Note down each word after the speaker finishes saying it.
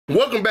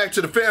Welcome back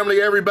to the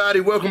family, everybody.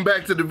 Welcome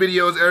back to the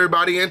videos,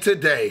 everybody. And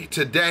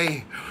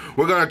today,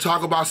 we're going to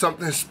talk about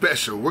something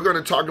special. We're going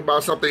to talk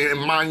about something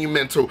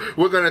monumental.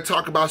 We're going to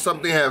talk about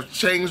something that has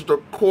changed the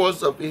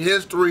course of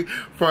history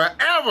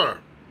forever.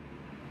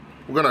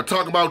 We're going to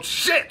talk about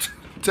shit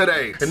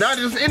today. And not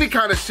just any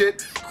kind of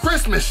shit,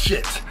 Christmas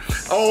shit.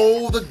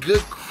 Oh, the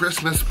good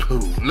Christmas poo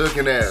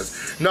looking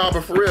ass. Nah,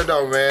 but for real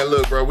though, man,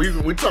 look, bro,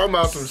 we talking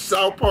about some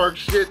South Park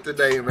shit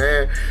today,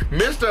 man.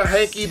 Mr.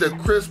 Hankey, the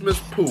Christmas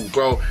poo,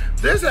 bro.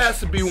 This has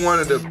to be one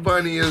of the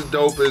funniest,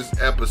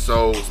 dopest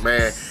episodes,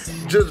 man.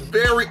 Just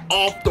very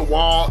off the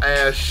wall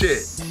ass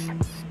shit.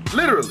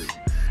 Literally.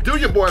 Do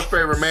your boy a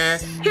favor, man.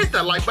 Hit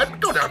that like button.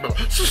 Go down below.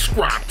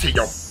 Subscribe to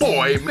your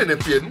boy. Man,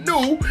 if you're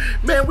new,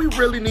 man, we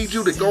really need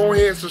you to go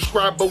ahead and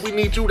subscribe, but we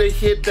need you to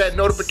hit that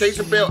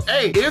notification bell.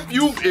 Hey, if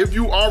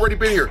you already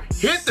been here,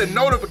 hit the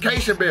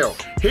notification bell.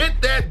 Hit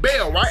that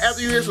bell. Right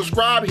after you hit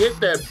subscribe, hit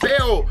that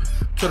bell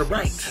to the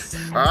right.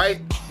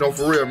 Alright? No,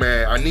 for real,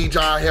 man. I need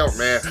y'all help,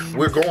 man.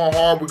 We're going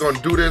hard. We're gonna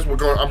do this.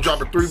 I'm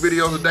dropping 3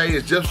 videos a day.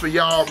 It's just for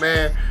y'all,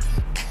 man.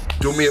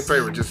 Do me a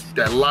favor. Just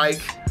that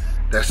like,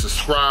 that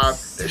subscribe,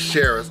 that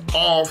share is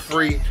all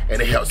free,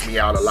 and it helps me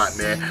out a lot,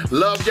 man.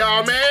 Love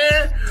y'all,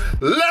 man.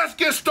 Let's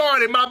get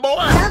started, my boy.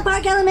 South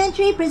Park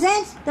Elementary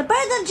presents The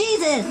Birth of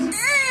Jesus.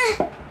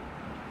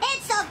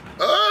 It's a...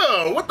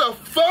 Oh, what the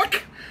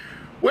fuck?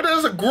 What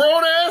is a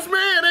grown-ass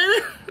man, ain't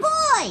it?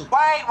 boy!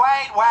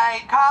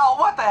 Wait, Kyle,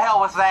 what the hell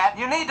was that?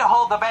 You need to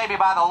hold the baby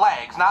by the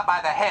legs, not by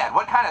the head.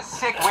 What kind of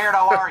sick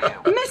weirdo are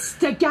you?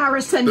 Mr.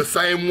 Garrison! The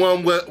same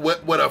one with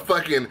a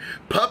fucking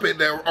puppet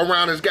that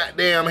around his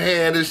goddamn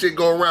hand and shit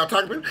go around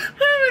talking about,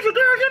 hey, Mr.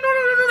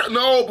 Garrison,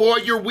 no, boy,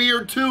 you're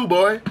weird too,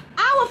 boy.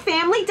 Our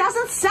family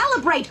doesn't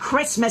celebrate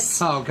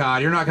Christmas. Oh,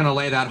 God, you're not going to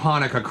lay that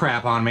Hanukkah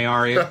crap on me,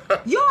 are you?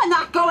 You're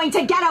not going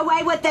to get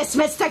away with this,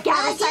 Mr.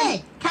 Garrison.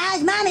 Good.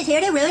 Kyle's mom is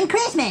here to ruin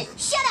Christmas.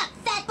 Shut up,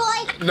 fat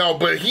boy. No,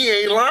 but he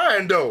ain't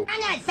lying, though. I'm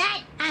not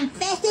fat. I'm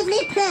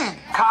festively plump.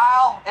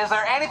 Kyle, is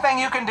there anything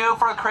you can do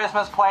for a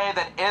Christmas play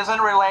that isn't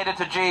related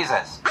to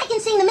Jesus? I can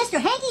sing the Mr.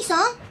 Hankey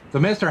song. The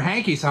Mr.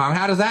 Hankey song,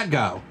 how does that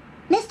go?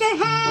 Mr.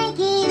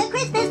 Hankey, the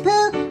Christmas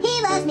poo.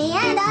 He loves me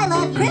and I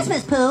love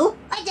Christmas poo.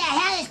 What the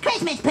hell is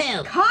Christmas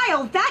poo?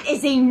 Kyle, that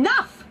is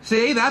enough.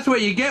 See, that's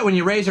what you get when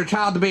you raise your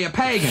child to be a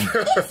pagan.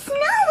 It's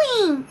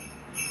snowing.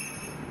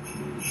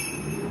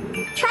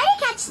 Try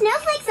to catch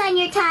snowflakes on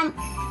your tongue.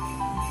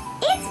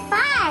 It's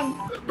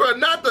fun. But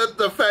not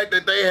the fact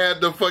that they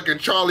had the fucking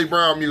Charlie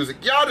Brown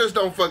music. Y'all just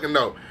don't fucking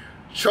know.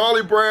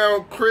 Charlie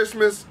Brown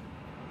Christmas,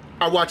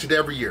 I watch it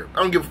every year.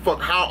 I don't give a fuck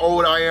how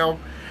old I am.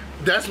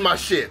 That's my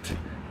shit.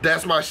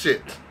 That's my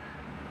shit.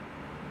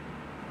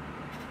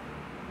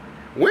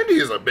 Wendy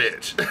is a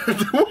bitch.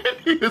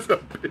 Wendy is a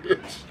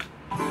bitch.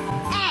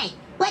 Hey,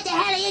 what the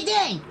hell are you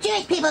doing?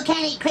 Jewish people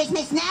can't eat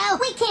Christmas snow.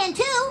 We can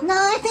too. No,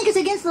 I think it's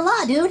against the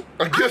law, dude.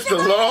 Against the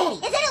law?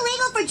 Is it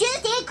illegal for Jews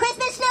to eat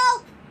Christmas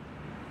snow?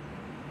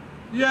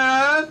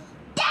 Yes?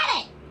 Damn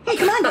it! Hey,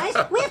 come on, guys.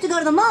 We have to go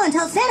to the mall and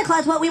tell Santa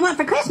Claus what we want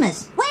for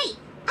Christmas. Wait!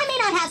 I may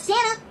not have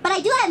Santa, but I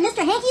do have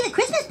Mr. Hankey the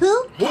Christmas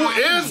poo. Who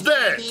is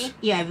that?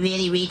 You're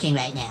really reaching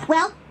right now.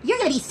 Well, you're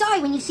gonna be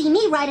sorry when you see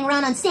me riding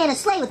around on Santa's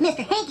sleigh with Mr.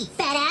 Hankey,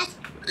 fat ass.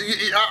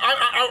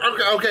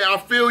 Okay,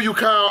 I feel you,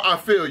 Kyle. I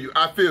feel you.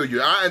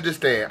 I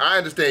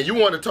understand. You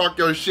want to talk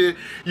your shit.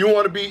 You don't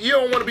want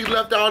to be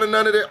left out of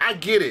none of that. I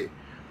get it.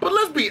 But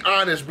let's be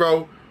honest,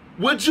 bro.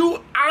 Would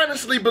you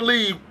honestly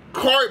believe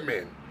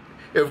Cartman?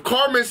 If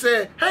Cartman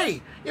said,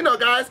 hey, you know,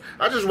 guys,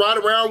 I just ride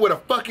around with a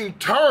fucking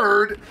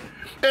turd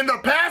in the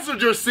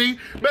passenger seat.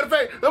 Matter of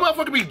fact, that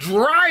motherfucker be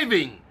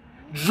driving.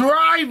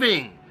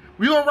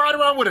 You gonna ride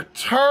around with a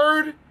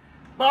turd?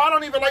 But I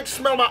don't even like to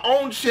smell my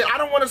own shit. I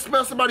don't want to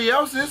smell somebody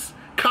else's.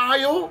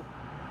 Kyle,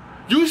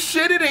 you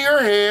shit it in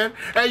your hand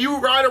and you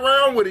ride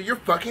around with it. You're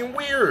fucking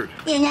weird.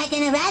 You're not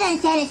gonna ride on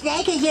Santa's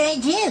sleigh because you're a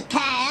Jew,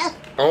 Kyle.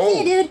 Oh. See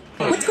you, dude.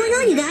 What's going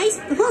on, you guys?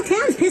 The whole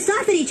town's pissed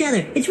off at each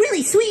other. It's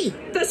really sweet.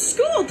 The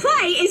school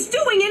play is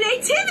doing a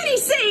nativity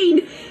scene.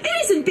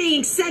 It isn't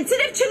being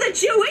sensitive to the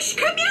Jewish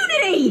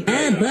community.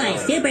 Oh boy,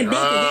 super bitch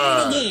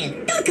at it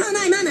again. Don't call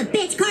my mom a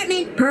bitch,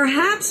 Cartman.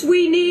 Perhaps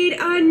we need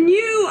a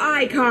new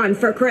icon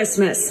for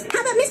Christmas.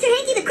 How about Mr.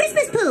 Hankey the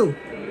Christmas poo?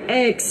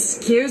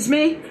 Excuse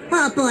me?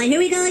 Oh boy, here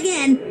we go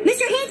again.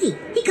 Mr. Hankey,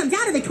 he comes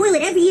out of the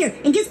toilet every year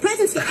and gives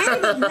presents to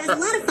everyone who has a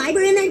lot of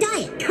fiber in their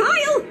diet.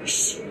 Kyle,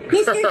 shh.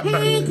 Mr.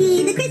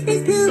 Hankey, the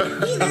Christmas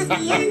poo, he loves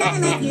me and I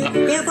love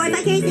you. Therefore,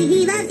 vicariously,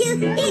 he loves you.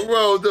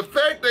 Bro, the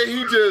fact that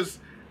he just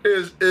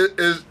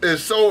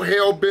is so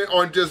hell-bent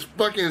on just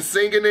fucking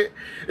singing it,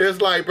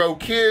 it's like, bro,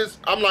 kids,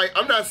 I'm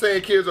not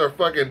saying kids are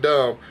fucking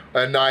dumb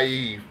or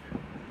naive.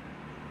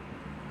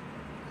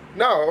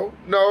 No,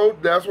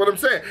 that's what I'm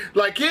saying.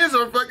 Like, kids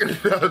are fucking,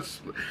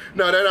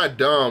 no, they're not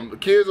dumb.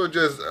 Kids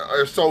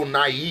are so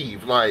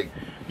naive. Like,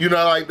 you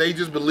know, like, they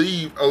just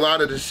believe a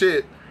lot of the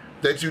shit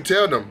that you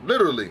tell them.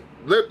 Literally.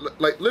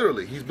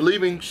 Literally. He's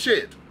believing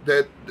shit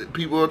that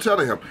people are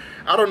telling him.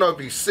 I don't know if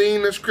he's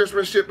seen this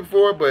Christmas shit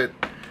before, but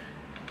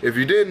if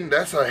you didn't,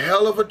 that's a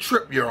hell of a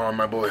trip you're on,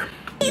 my boy.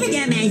 Even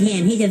don't mind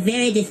him. He's a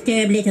very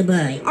disturbed little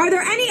boy. Are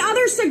there any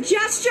other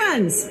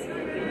suggestions?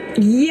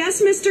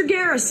 Yes, Mr.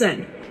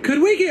 Garrison.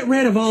 Could we get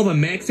rid of all the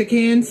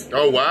Mexicans?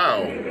 Oh,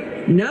 wow.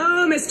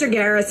 No, Mr.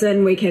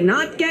 Garrison, we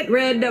cannot get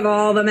rid of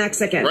all the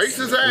Mexicans.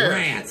 Racist ass.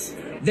 Rats.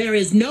 There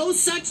is no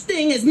such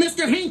thing as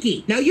Mr.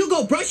 Hankey. Now you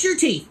go brush your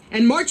teeth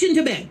and march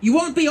into bed. You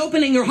won't be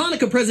opening your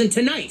Hanukkah present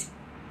tonight.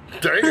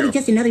 Probably Damn.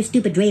 just another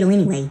stupid dreidel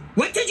anyway.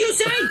 What did you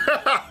say?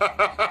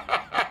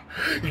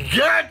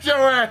 Got your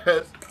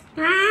ass.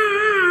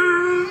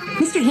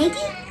 Mr.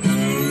 Hankey?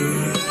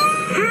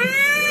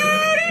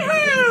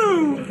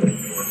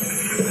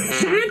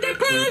 Santa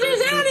Claus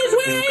is on his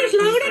way,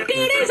 loaded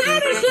goodies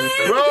on his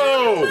sleigh.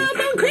 Bro. Up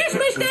on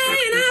Christmas Day,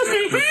 and I'll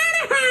say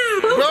howdy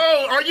ho.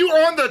 Bro, are you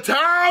on the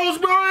towels,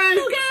 boy?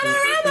 Gather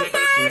around the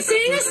fire,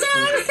 sing a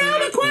song from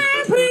the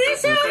choir. Pretty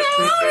soon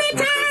they'll all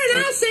return.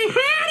 I'll say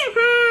howdy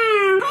ho.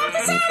 Hope the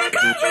Santa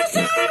comes real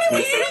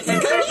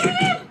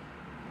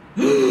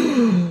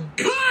soon.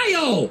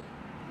 Kyle!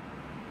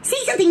 Say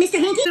something, Mr.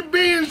 Hankey.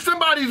 Being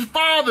somebody's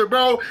father,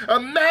 bro.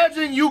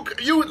 Imagine you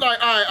like,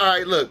 all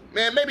right, look,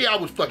 man, maybe I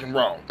was fucking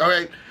wrong, all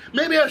right?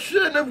 Maybe I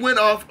shouldn't have went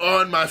off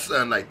on my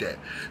son like that.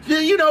 Yeah,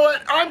 you know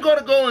what? I'm going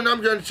to go and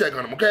I'm going to check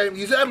on him, okay?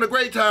 He's having a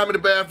great time in the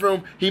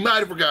bathroom. He might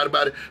have forgot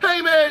about it.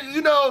 Hey, man,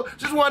 you know,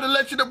 just wanted to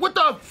let you know, what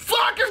the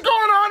fuck is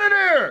going on in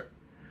there?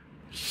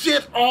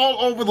 Shit all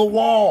over the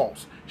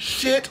walls.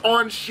 Shit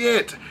on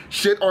shit.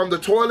 Shit on the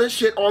toilet,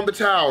 shit on the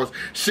towels.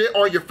 Shit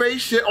on your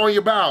face, shit on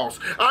your bowels.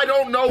 I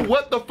don't know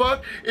what the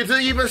fuck to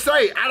even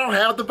say. I don't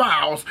have the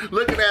bowels.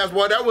 Looking ass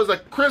boy, that was a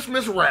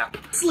Christmas rap.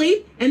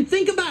 Sleep and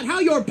think about how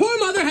your poor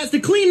mother has to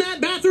clean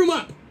that bathroom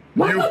up.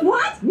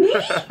 What? Me?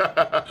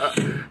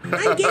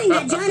 I'm getting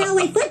that John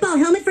Elway football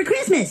helmet for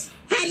Christmas.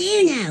 How do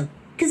you know?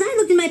 Because I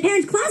looked in my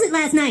parents' closet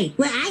last night.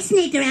 Well, I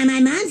sneaked around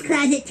my mom's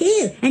closet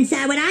too and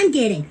saw what I'm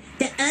getting.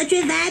 The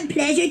Ultra Vibe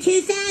Pleasure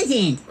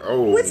 2000.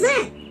 Oh. What's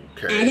that?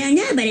 Okay. I don't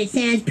know, but it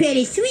sounds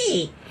pretty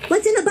sweet.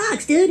 What's in the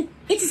box, dude?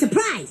 It's a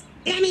surprise.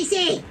 Let me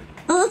see.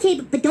 Oh, okay,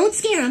 but don't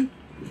scare him.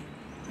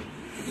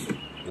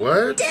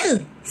 What?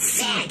 Dude,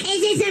 sick. Is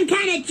this some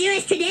kind of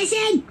Jewish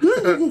tradition?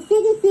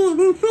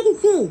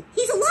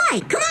 He's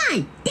alive. Come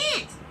on,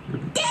 dance.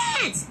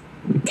 Dance.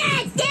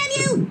 Dance, damn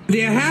you. Do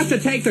you have to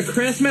take the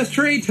Christmas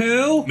tree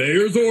too?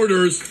 Mayor's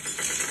orders.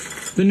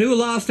 The new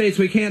law states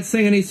we can't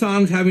sing any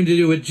songs having to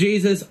do with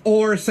Jesus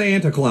or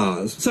Santa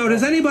Claus. So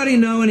does anybody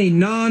know any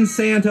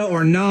non-Santa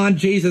or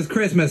non-Jesus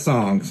Christmas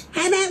songs?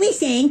 How about we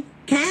sing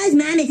Kyle's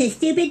mom is a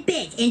stupid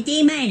bitch in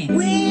D minor?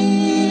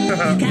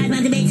 Well, Kyle's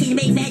mom's a bitch, she's a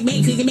big fat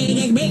bitch, she's the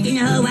biggest bitch in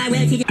the whole wide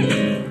world. She's a...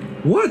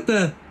 What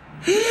the?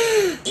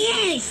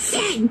 You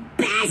sick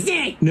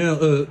bastard! Now,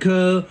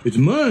 Kyle, it's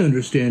my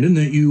understanding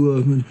that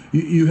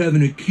you have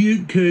an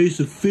acute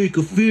case of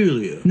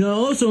fakeophilia. Now, I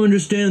also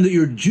understand that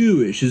you're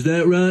Jewish. Is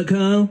that right,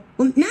 Kyle?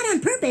 Well, not on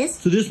purpose.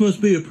 So this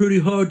must be a pretty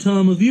hard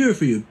time of year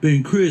for you,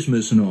 being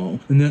Christmas and all,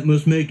 and that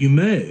must make you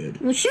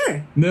mad. Well,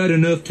 sure. Mad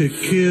enough to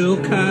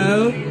kill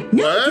Kyle?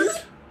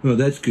 What? Oh,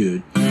 that's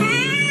good.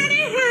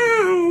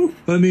 I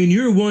mean,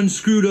 you're one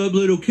screwed up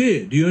little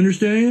kid. Do you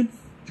understand?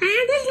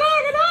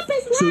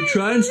 So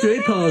try and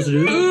stay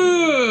positive.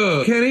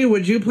 Ugh. Kenny,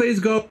 would you please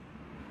go?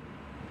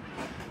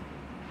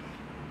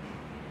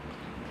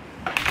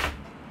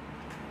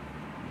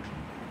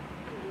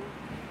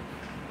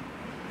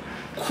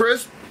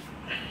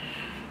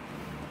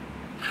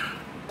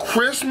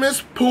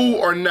 Christmas pool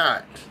or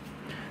not,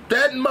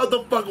 that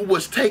motherfucker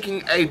was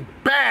taking a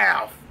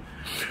bath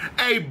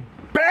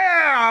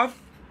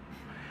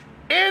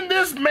in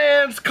this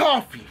man's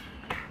coffee.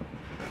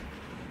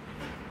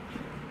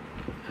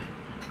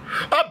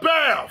 A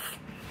bath.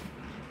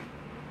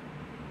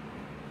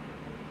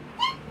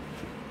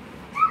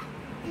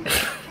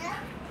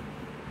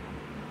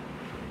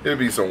 It'd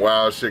be some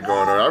wild shit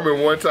going on. I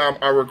remember one time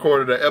I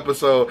recorded an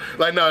episode,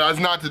 like, no, that's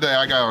not today,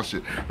 I got on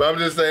shit. But I'm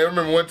just saying, I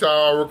remember one time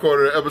I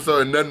recorded an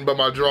episode and nothing but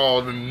my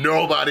drawers and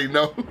nobody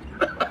knows.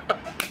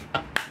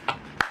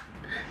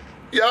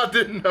 Y'all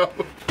didn't know.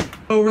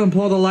 Over and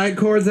pull the light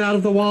cords out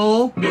of the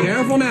wall.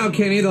 Careful now,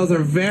 Kenny. Those are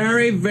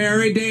very,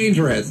 very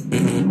dangerous.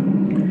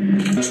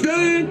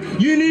 Stan,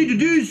 you need to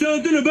do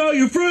something about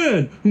your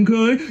friend,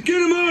 okay?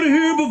 Get him out of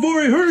here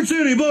before he hurts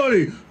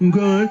anybody,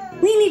 okay?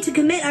 We need to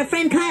commit our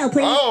friend Kyle,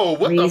 please. Oh,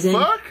 what the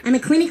fuck? I'm a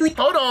clinically...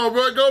 Hold on,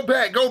 bro. Go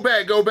back.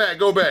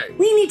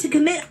 We need to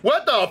commit...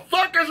 What the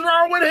fuck is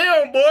wrong with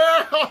him,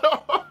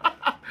 boy?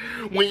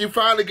 When you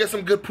finally get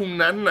some good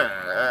punana.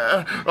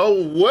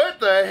 Oh, what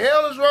the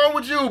hell is wrong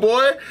with you,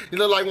 boy? You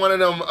look like one of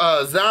them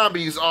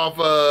zombies off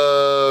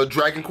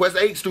Dragon Quest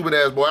 8, stupid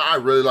ass boy. I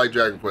really like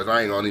Dragon Quest.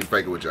 I ain't gonna even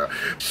fake it with y'all.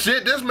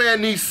 Shit, this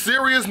man needs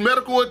serious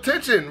medical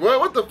attention. Well,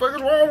 what the fuck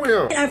is wrong with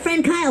him? Our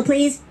friend Kyle,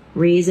 please.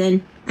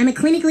 Reason. I'm a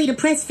clinically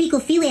depressed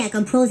fecal-philiac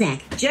on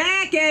Prozac.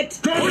 Jacket!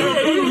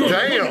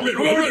 Damn.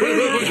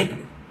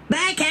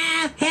 Bye,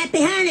 Kyle. Happy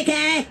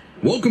Hanukkah.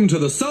 Welcome to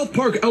the South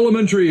Park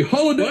Elementary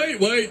Holiday...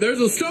 Wait, there's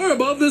a star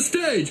above the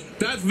stage.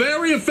 That's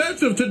very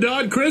offensive to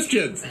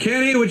non-Christians.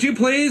 Kenny, would you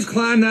please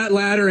climb that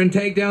ladder and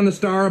take down the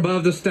star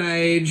above the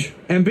stage?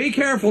 And be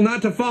careful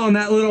not to fall in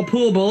that little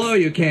pool below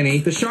you, Kenny.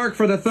 The shark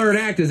for the third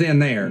act is in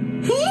there.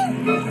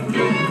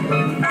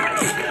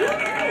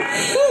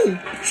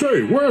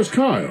 Say, where's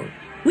Kyle?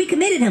 We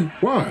committed him.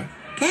 Why?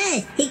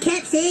 'Cause he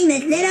kept seeing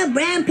this little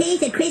brown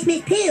piece of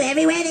Christmas poo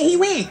everywhere that he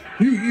went.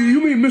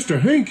 You mean Mr.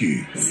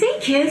 Hankey? Say,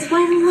 kids,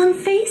 why the long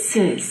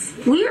faces?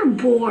 We're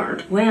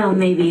bored. Well,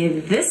 maybe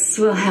this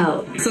will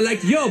help.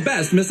 Select your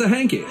best, Mr.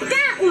 Hankey.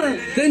 That one!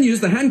 Then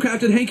use the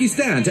handcrafted Hankey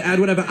stand to add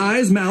whatever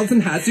eyes, mouths,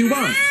 and hats you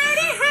want.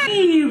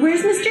 Hey,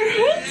 where's Mr.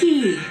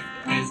 Hankey?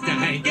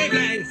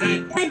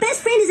 My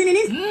best friend is in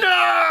an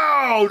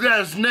No!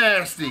 That's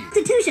nasty!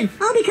 institution,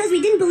 all because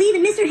we didn't believe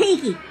in Mr.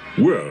 Hankey.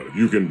 Well,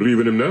 you can believe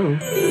in him now.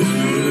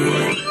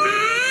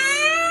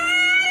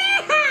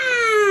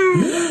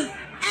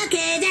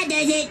 Okay, that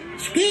does it.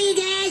 Screw you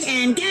guys,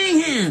 I'm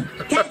going home.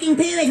 Talking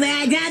poo is where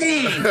I draw the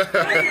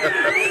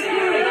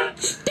line.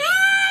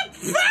 Stop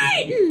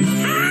fighting!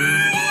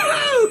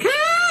 Hi-ho,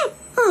 Kyle!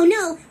 Oh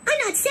no, I'm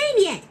not sane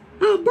yet.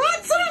 I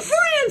brought some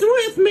friends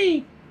with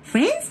me.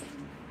 Friends?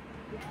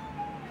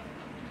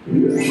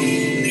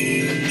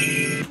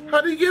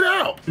 How'd he get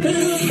out?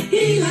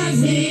 He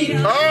loves me.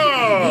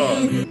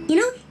 Oh! You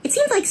know, it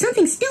seems like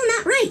something's still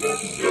not right.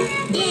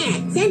 Yeah,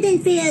 something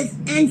feels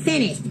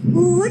unfinished.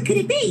 What could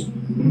it be?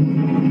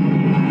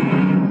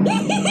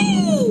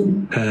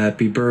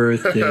 Happy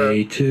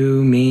birthday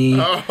to me.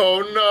 Oh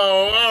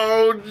no!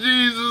 Oh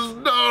Jesus,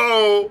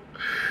 no!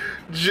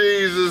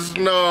 Jesus,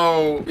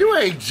 no! You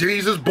ain't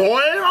Jesus,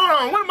 boy!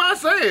 Hold on, what am I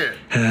saying?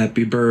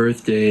 Happy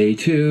birthday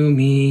to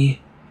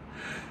me.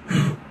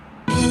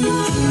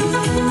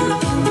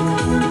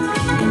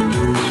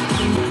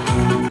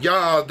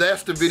 Y'all,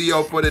 that's the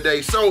video for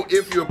today. So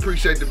if you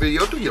appreciate the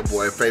video, do your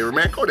boy a favor,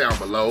 man. Go down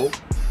below.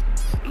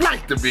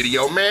 Like the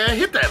video, man.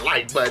 Hit that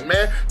like button,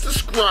 man.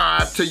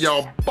 Subscribe to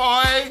your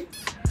boy.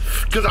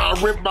 Cause I'll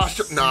rip my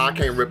shirt. Nah, I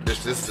can't rip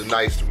this. This is a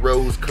nice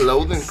rose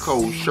clothing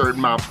code shirt,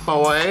 my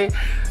boy.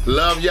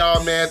 Love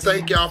y'all, man.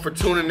 Thank y'all for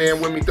tuning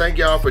in with me. Thank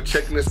y'all for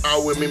checking this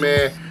out with me,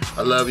 man.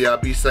 I love y'all.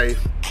 Be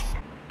safe.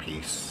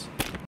 Peace.